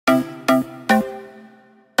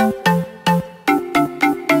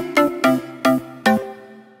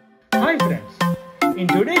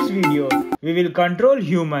we will control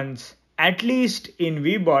humans, at least in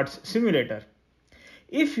Webots simulator.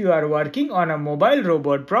 If you are working on a mobile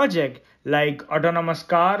robot project like autonomous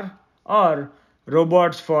car or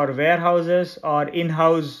robots for warehouses or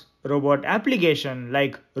in-house robot application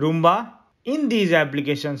like Roomba, in these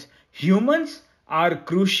applications, humans are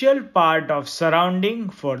crucial part of surrounding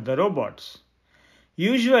for the robots.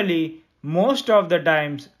 Usually, most of the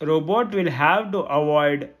times, robot will have to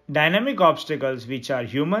avoid dynamic obstacles which are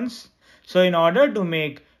humans. So in order to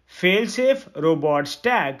make fail-safe robot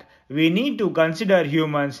stack, we need to consider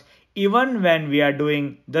humans even when we are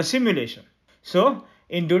doing the simulation. So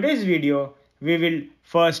in today's video, we will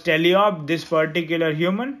first teleop this particular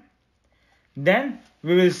human. Then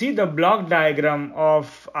we will see the block diagram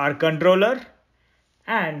of our controller.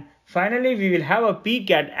 And finally, we will have a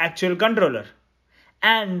peek at actual controller.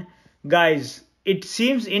 And guys, it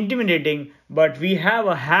seems intimidating, but we have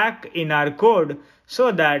a hack in our code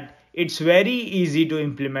so that it's very easy to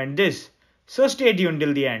implement this. So stay tuned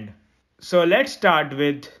till the end. So let's start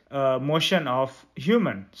with motion of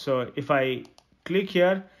human. So if I click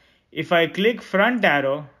here, if I click front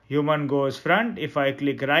arrow, human goes front. If I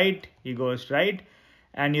click right, he goes right.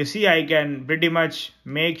 And you see I can pretty much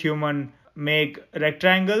make human make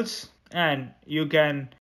rectangles, and you can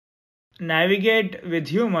navigate with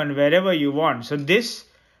human wherever you want. So this,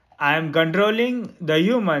 I am controlling the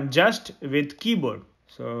human just with keyboard.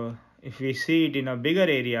 So if we see it in a bigger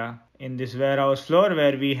area in this warehouse floor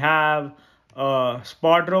where we have a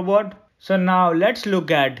spot robot. So now let's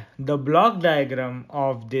look at the block diagram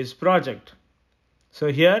of this project.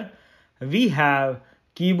 So here we have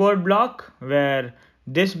keyboard block where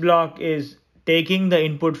this block is taking the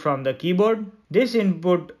input from the keyboard. This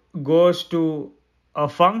input goes to a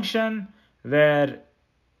function where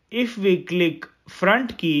if we click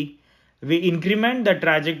front key, we increment the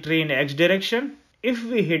trajectory in x direction. If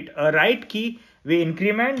we hit a right key, we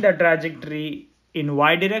increment the trajectory in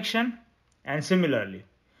y direction, and similarly.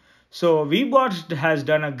 So Webots has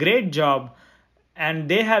done a great job, and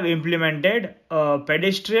they have implemented a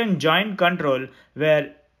pedestrian joint control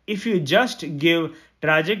where if you just give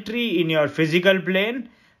trajectory in your physical plane,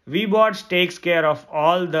 Webots takes care of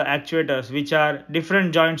all the actuators, which are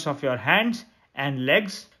different joints of your hands and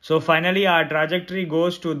legs. So finally our trajectory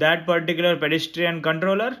goes to that particular pedestrian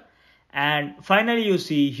controller, and finally you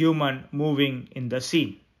see human moving in the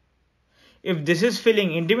scene. If this is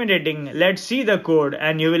feeling intimidating, let's see the code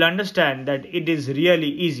and you will understand that it is really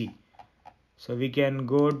easy. So we can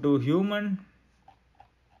go to human,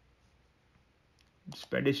 it's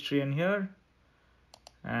pedestrian here,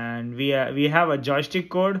 and we have a joystick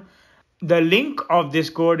code. The link of this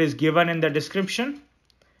code is given in the description.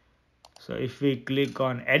 So if we click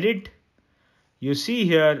on edit, you see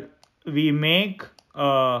here we make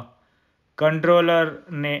a controller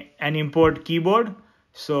and import keyboard.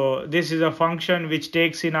 So this is a function which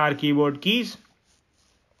takes in our keyboard keys,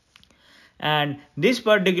 and this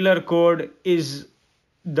particular code is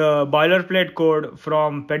the boilerplate code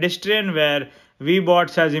from Pedestrian where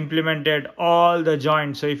Webots has implemented all the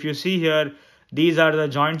joints. So if you see here, these are the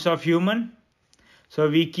joints of human. So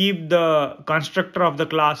we keep the constructor of the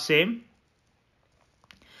class same.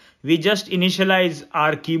 We just initialize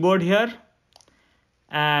our keyboard here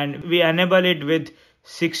and we enable it with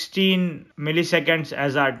 16 milliseconds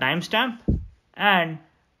as our timestamp. And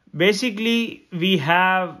basically we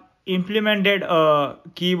have implemented a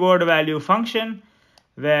keyboard value function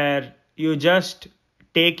where you just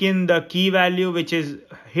take in the key value which is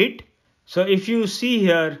hit. So if you see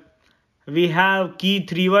here, we have key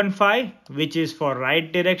 315 which is for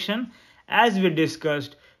right direction. As we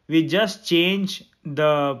discussed, we just change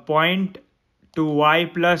the point to y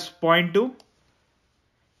plus 0.2.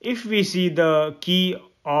 If we see the key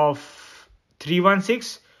of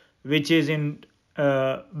 316 which is in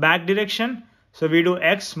back direction, so we do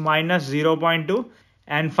x minus 0.2,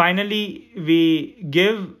 and finally we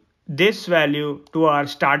give this value to our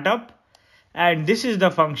startup, and this is the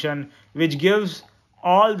function which gives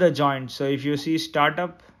all the joints. So if you see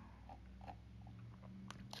startup,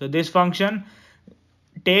 so this function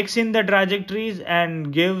takes in the trajectories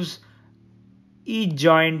and gives each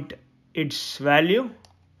joint its value,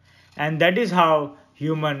 and that is how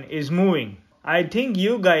human is moving. I think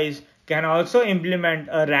you guys can also implement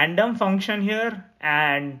a random function here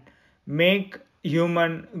and make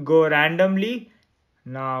human go randomly.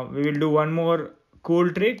 Now we will do one more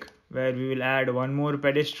cool trick where we will add one more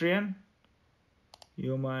pedestrian,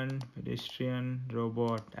 human, pedestrian,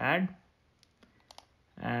 robot, add,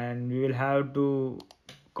 and we will have to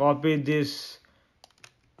copy this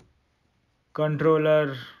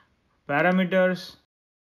controller parameters.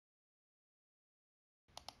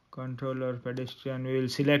 controller pedestrian, we will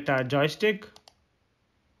select our joystick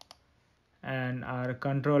and our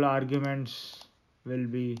control arguments will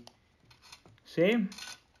be same.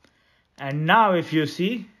 And now if you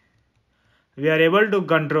see, we are able to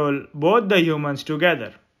control both the humans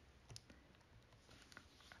together.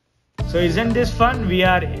 So isn't this fun?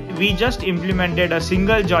 We just implemented a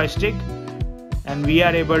single joystick and we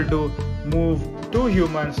are able to move two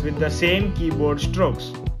humans with the same keyboard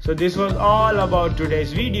strokes. So this was all about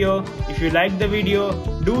today's video. If you like the video,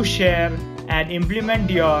 do share and implement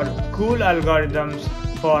your cool algorithms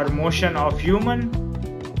for motion of human.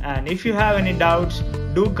 And if you have any doubts,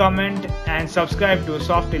 do comment and subscribe to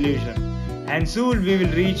Soft Illusion. And soon we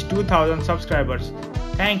will reach 2000 subscribers.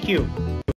 Thank you.